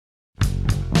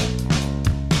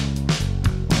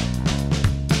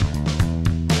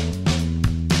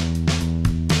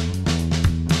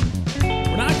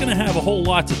a whole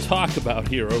lot to talk about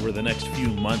here over the next few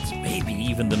months, maybe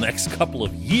even the next couple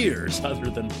of years, other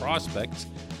than prospects,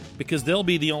 because they'll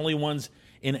be the only ones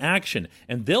in action,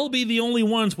 and they'll be the only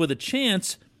ones with a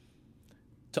chance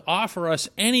to offer us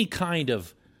any kind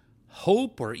of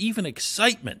hope or even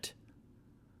excitement.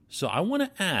 So I want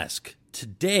to ask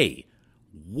today,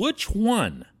 which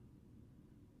one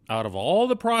out of all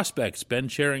the prospects Ben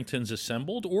Cherington's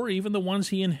assembled, or even the ones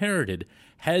he inherited,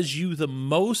 has you the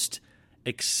most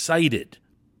excited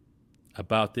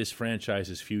about this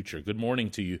franchise's future? Good morning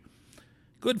to you.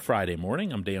 Good Friday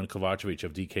morning. I'm Dejan Kovacevic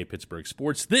of DK Pittsburgh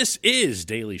Sports. This is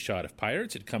Daily Shot of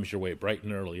Pirates. It comes your way bright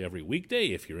and early every weekday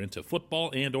if you're into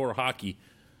football and or hockey.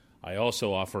 I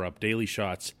also offer up daily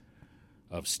shots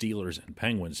of Steelers and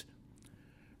Penguins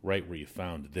right where you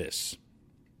found this.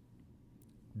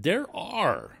 There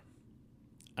are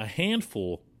a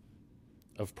handful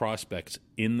of prospects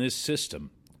in this system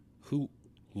who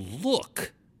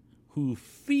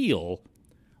feel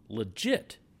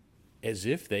legit, as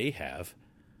if they have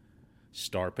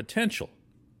star potential.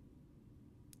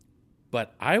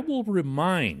 But I will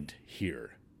remind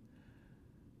here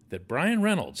that Bryan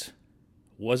Reynolds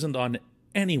wasn't on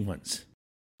anyone's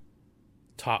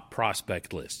top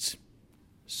prospect lists.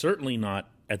 Certainly not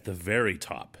at the very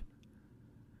top.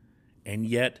 And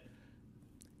yet,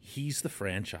 he's the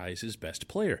franchise's best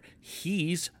player.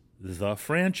 He's the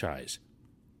franchise,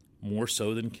 more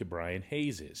so than Ke'Bryan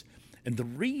Hayes is. And the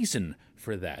reason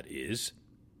for that is,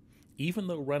 even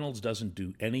though Reynolds doesn't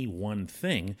do any one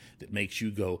thing that makes you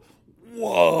go,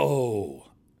 whoa,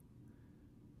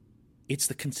 it's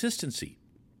the consistency.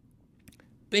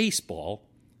 Baseball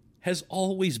has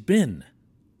always been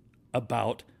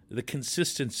about the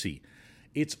consistency.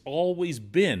 It's always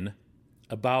been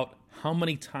about how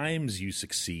many times you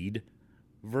succeed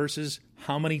versus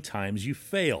how many times you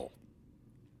fail.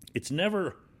 It's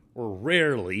never or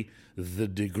rarely the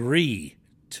degree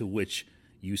to which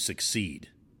you succeed.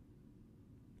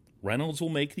 Reynolds will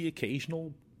make the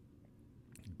occasional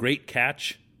great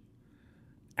catch,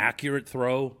 accurate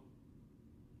throw,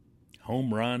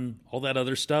 home run, all that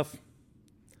other stuff.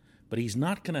 But he's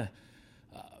not going to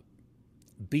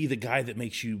be the guy that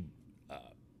makes you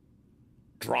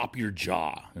drop your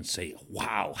jaw and say,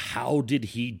 wow, how did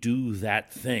he do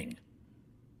that thing?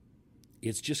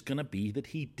 It's just going to be that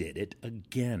he did it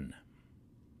again.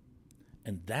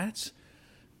 And that's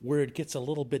where it gets a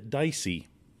little bit dicey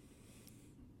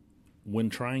when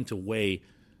trying to weigh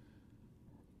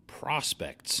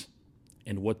prospects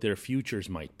and what their futures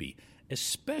might be,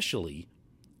 especially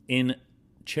in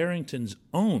Cherington's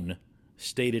own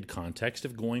stated context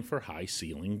of going for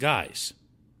high-ceiling guys.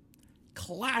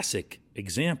 Classic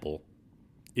example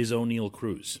is O'Neal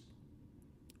Cruz,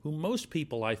 who most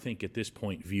people, I think, at this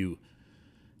point view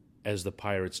as the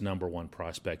Pirates' number one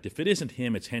prospect. If it isn't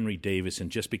him, it's Henry Davis,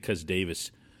 and just because Davis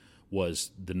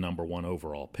was the number one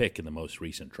overall pick in the most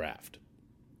recent draft.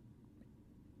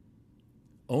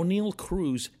 O'Neal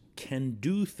Cruz can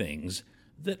do things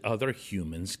that other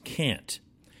humans can't.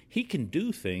 He can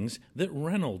do things that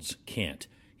Reynolds can't.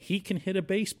 He can hit a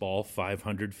baseball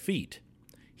 500 feet.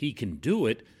 He can do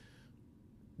it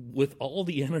with all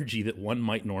the energy that one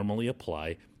might normally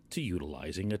apply to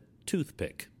utilizing a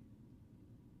toothpick.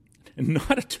 And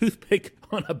not a toothpick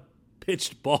on a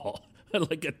pitched ball.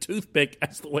 Like a toothpick,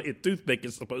 that's the way a toothpick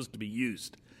is supposed to be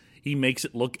used. He makes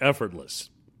it look effortless.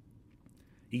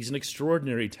 He's an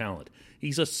extraordinary talent.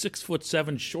 He's a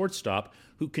 6'7" shortstop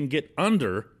who can get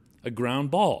under a ground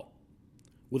ball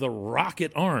with a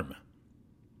rocket arm.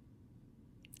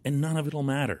 And none of it'll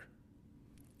matter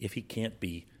if he can't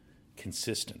be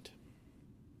consistent.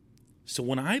 So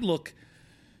when I look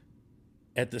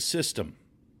at the system,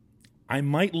 I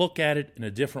might look at it in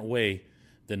a different way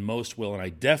than most will, and I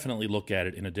definitely look at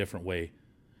it in a different way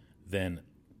than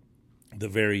the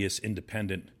various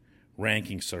independent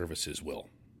ranking services will.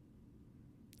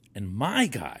 And my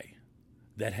guy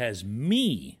that has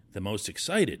me the most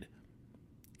excited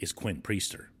is Quinn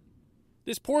Priester.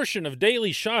 This portion of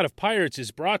Daily Shot of Pirates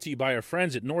is brought to you by our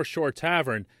friends at North Shore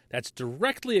Tavern. That's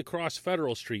directly across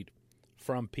Federal Street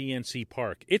from PNC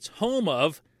Park. It's home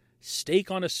of Steak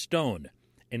on a Stone,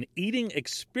 an eating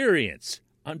experience,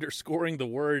 underscoring the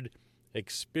word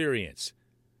experience.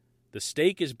 The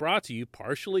steak is brought to you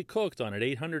partially cooked on an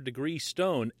 800-degree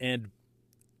stone, and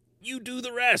you do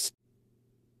the rest.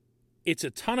 It's a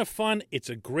ton of fun, it's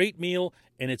a great meal,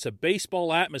 and it's a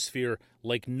baseball atmosphere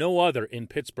like no other in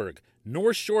Pittsburgh.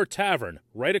 North Shore Tavern,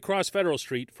 right across Federal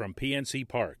Street from PNC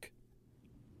Park.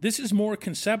 This is more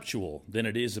conceptual than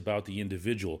it is about the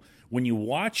individual. When you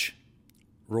watch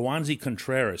Roansy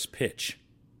Contreras pitch,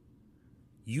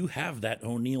 you have that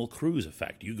O'Neal Cruz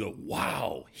effect. You go,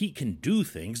 wow, he can do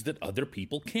things that other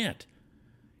people can't.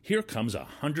 Here comes a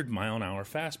 100-mile-an-hour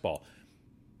fastball.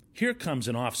 Here comes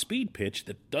an off-speed pitch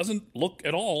that doesn't look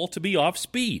at all to be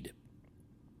off-speed.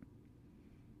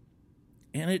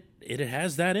 And it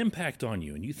has that impact on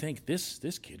you. And you think, this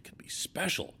kid could be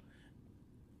special.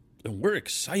 And we're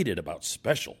excited about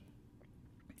special.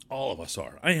 All of us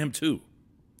are. I am too.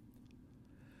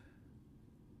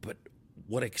 But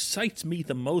what excites me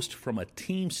the most from a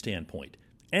team standpoint,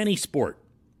 any sport,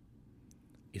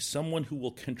 is someone who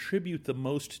will contribute the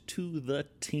most to the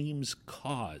team's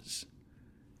cause.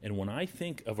 And when I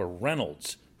think of a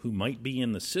Reynolds who might be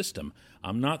in the system,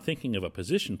 I'm not thinking of a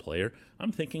position player,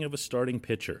 I'm thinking of a starting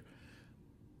pitcher.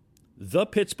 The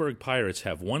Pittsburgh Pirates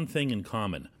have one thing in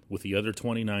common with the other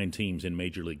 29 teams in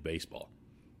Major League Baseball,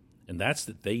 and that's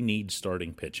that they need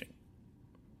starting pitching.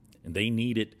 And they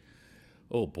need it,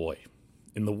 oh boy,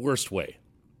 in the worst way.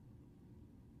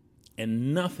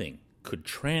 And nothing could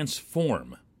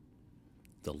transform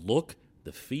the look,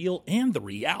 the feel, and the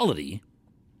reality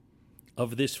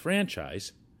of this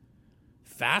franchise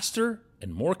faster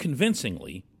and more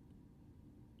convincingly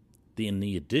than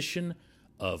the addition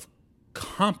of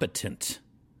competent,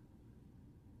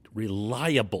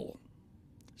 reliable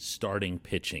starting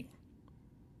pitching.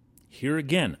 Here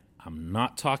again, I'm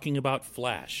not talking about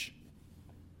flash.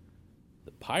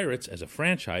 The Pirates as a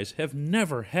franchise have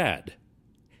never had,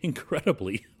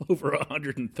 incredibly, over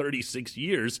 136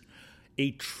 years,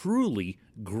 a truly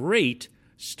great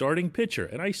starting pitcher.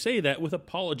 And I say that with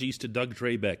apologies to Doug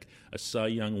Drabek, a Cy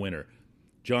Young winner.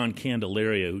 John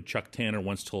Candelaria, who Chuck Tanner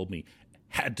once told me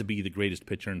had to be the greatest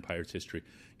pitcher in Pirates history.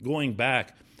 Going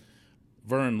back,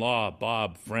 Vern Law,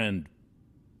 Bob Friend,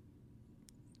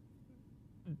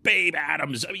 Babe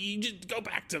Adams. I mean, you just go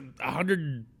back to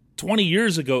 120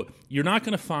 years ago. You're not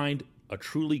going to find a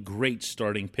truly great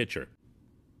starting pitcher.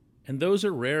 And those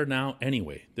are rare now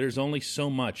anyway. There's only so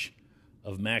much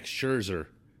of Max Scherzer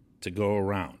to go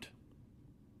around.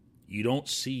 You don't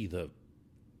see the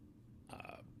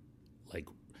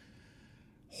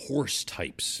horse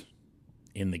types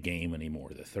in the game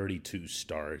anymore. The 32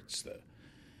 starts, the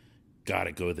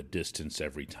gotta go the distance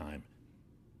every time.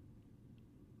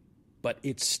 But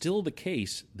it's still the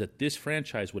case that this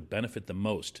franchise would benefit the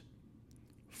most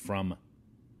from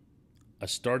a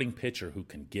starting pitcher who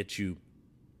can get you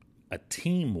a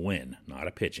team win, not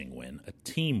a pitching win, a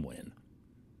team win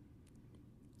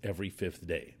every fifth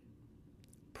day.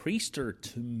 Priester,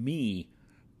 to me,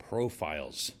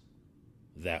 profiles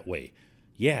that way.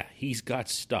 Yeah, he's got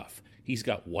stuff. He's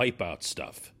got wipeout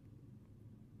stuff.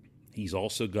 He's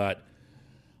also got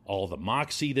all the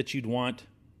moxie that you'd want,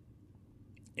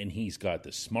 and he's got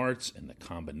the smarts and the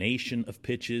combination of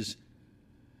pitches.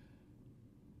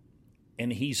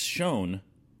 And he's shown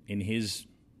in his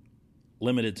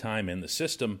limited time in the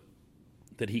system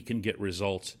that he can get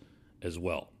results as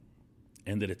well,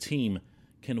 and that a team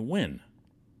can win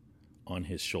on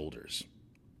his shoulders,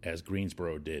 as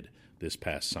Greensboro did this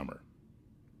past summer.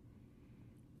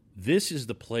 This is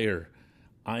the player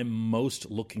I'm most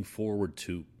looking forward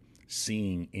to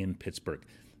seeing in Pittsburgh.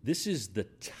 This is the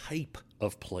type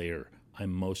of player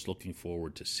I'm most looking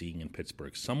forward to seeing in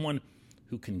Pittsburgh. Someone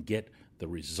who can get the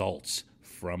results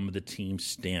from the team's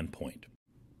standpoint.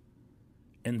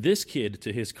 And this kid,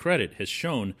 to his credit, has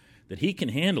shown that he can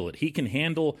handle it. He can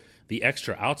handle the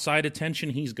extra outside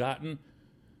attention he's gotten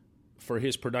for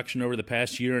his production over the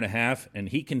past year and a half, and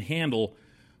he can handle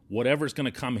whatever's going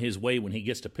to come his way when he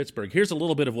gets to Pittsburgh. Here's a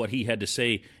little bit of what he had to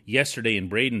say yesterday in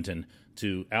Bradenton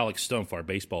to Alex Stumpf, our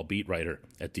baseball beat writer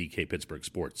at DK Pittsburgh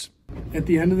Sports. At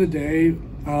the end of the day,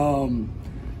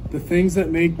 the things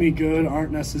that make me good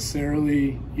aren't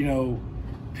necessarily,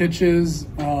 pitches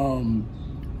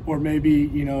or maybe,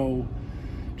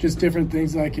 just different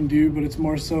things that I can do, but it's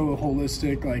more so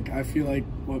holistic. Like, I feel like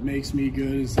what makes me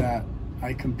good is that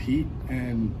I compete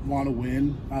and want to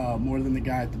win more than the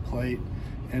guy at the plate.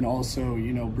 And also,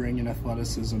 bringing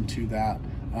athleticism to that,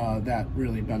 that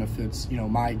really benefits,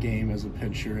 my game as a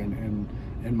pitcher and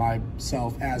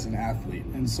myself as an athlete.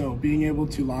 And so being able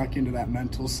to lock into that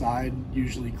mental side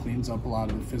usually cleans up a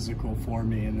lot of the physical for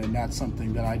me. And then that's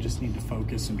something that I just need to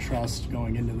focus and trust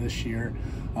going into this year.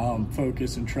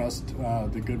 Focus and trust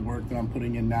the good work that I'm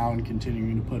putting in now and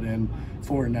continuing to put in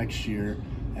for next year.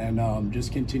 And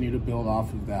just continue to build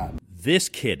off of that. This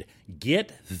kid,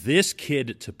 get this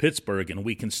kid to Pittsburgh and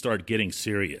we can start getting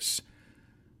serious.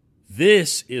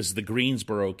 This is the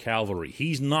Greensboro Cavalry.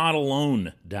 He's not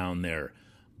alone down there,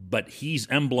 but he's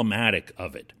emblematic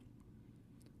of it.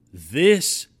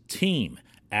 This team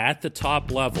at the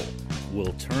top level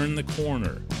will turn the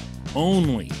corner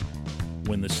only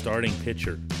when the starting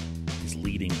pitcher is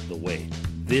leading the way.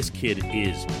 This kid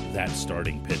is that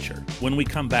starting pitcher. When we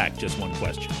come back, just one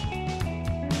question.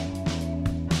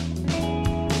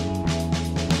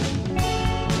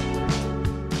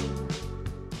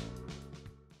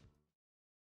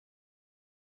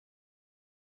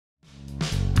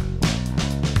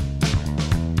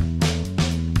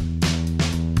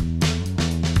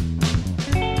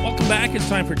 Welcome back. It's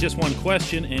time for Just One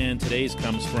Question, and today's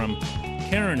comes from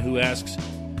Karen, who asks,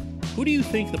 who do you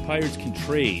think the Pirates can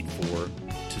trade for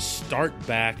to start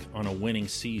back on a winning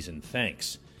season?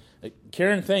 Thanks.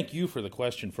 Karen, thank you for the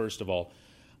question, first of all.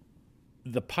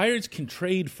 The Pirates can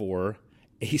trade for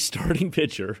a starting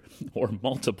pitcher or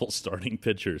multiple starting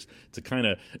pitchers to kind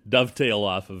of dovetail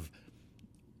off of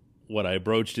what I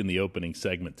broached in the opening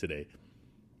segment today.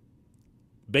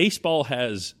 Baseball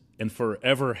has, and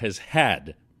forever has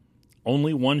had,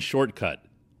 only one shortcut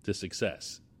to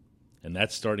success, and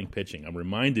that's starting pitching. I'm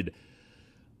reminded,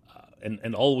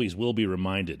 and always will be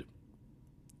reminded,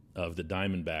 of the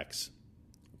Diamondbacks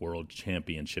World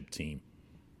Championship team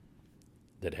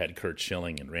that had Curt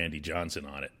Schilling and Randy Johnson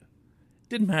on it.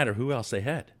 Didn't matter who else they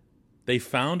had. They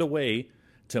found a way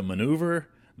to maneuver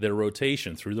their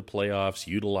rotation through the playoffs,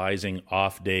 utilizing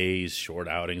off days, short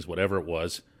outings, whatever it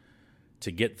was,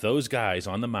 to get those guys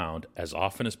on the mound as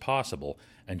often as possible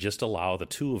and just allow the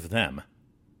two of them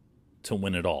to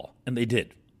win it all. And they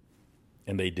did.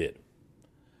 And they did.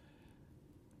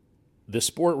 The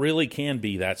sport really can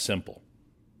be that simple.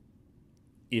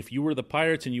 If you were the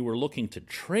Pirates and you were looking to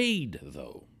trade,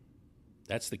 though,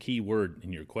 that's the key word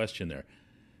in your question there,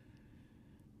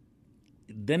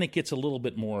 then it gets a little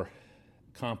bit more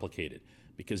complicated,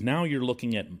 because now you're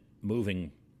looking at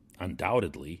moving,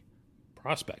 undoubtedly,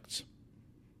 prospects.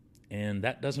 And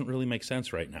that doesn't really make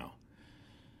sense right now.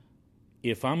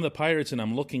 If I'm the Pirates and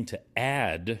I'm looking to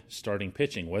add starting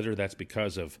pitching, whether that's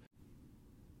because of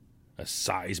a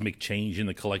seismic change in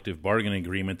the collective bargaining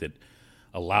agreement that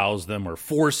allows them or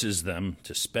forces them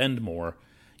to spend more,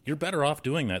 you're better off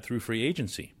doing that through free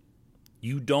agency.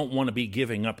 You don't want to be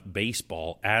giving up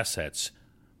baseball assets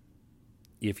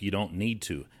if you don't need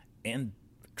to. And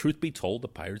truth be told, the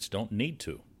Pirates don't need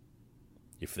to.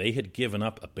 If they had given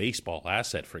up a baseball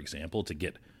asset, for example, to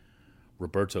get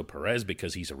Roberto Perez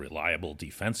because he's a reliable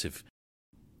defensive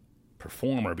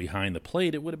performer behind the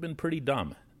plate, it would have been pretty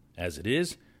dumb. As it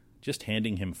is, just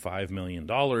handing him $5 million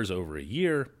over a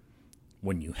year,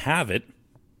 when you have it,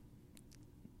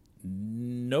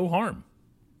 no harm,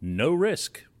 no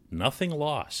risk, nothing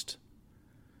lost.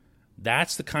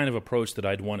 That's the kind of approach that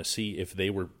I'd want to see if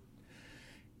they were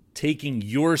taking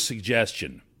your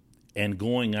suggestion and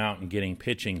going out and getting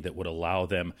pitching that would allow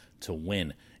them to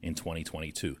win in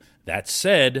 2022. That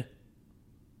said,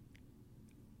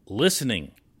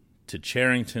 listening to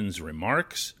Cherington's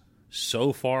remarks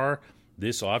so far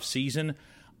this offseason,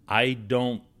 I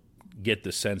don't get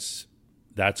the sense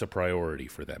that's a priority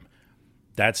for them.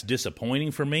 That's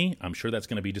disappointing for me. I'm sure that's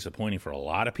going to be disappointing for a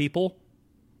lot of people.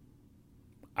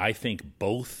 I think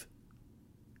both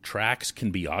tracks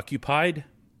can be occupied,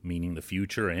 meaning the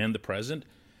future and the present.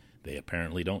 They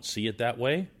apparently don't see it that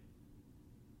way.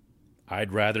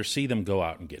 I'd rather see them go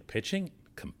out and get pitching,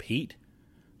 compete,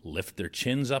 lift their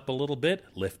chins up a little bit,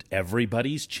 lift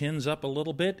everybody's chins up a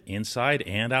little bit, inside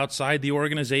and outside the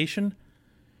organization,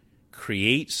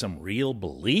 create some real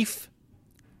belief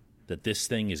that this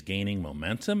thing is gaining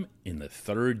momentum in the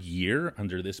third year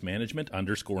under this management,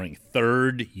 underscoring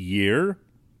third year.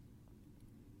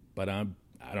 But I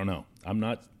don't know. I'm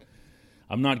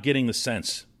not getting the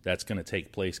sense that's going to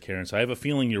take place, Karen. So I have a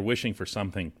feeling you're wishing for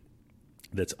something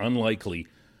that's unlikely,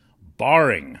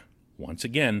 barring, once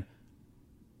again,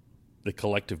 the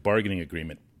collective bargaining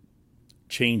agreement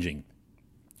changing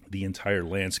the entire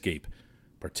landscape,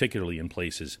 particularly in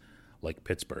places like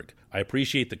Pittsburgh. I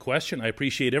appreciate the question. I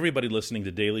appreciate everybody listening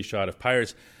to Daily Shot of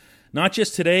Pirates, not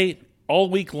just today, all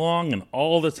week long and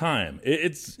all the time.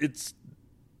 It's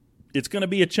going to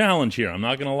be a challenge here. I'm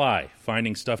not going to lie,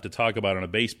 finding stuff to talk about in a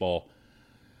baseball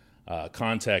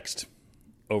context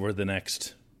over the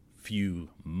next few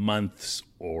months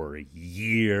or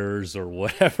years or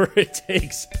whatever it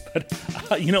takes.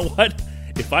 But you know what?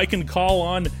 If I can call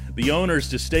on the owners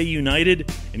to stay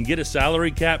united and get a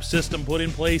salary cap system put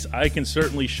in place, I can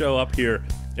certainly show up here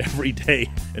every day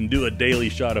and do a daily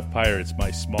shot of Pirates, my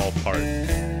small part.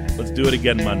 Let's do it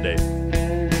again Monday.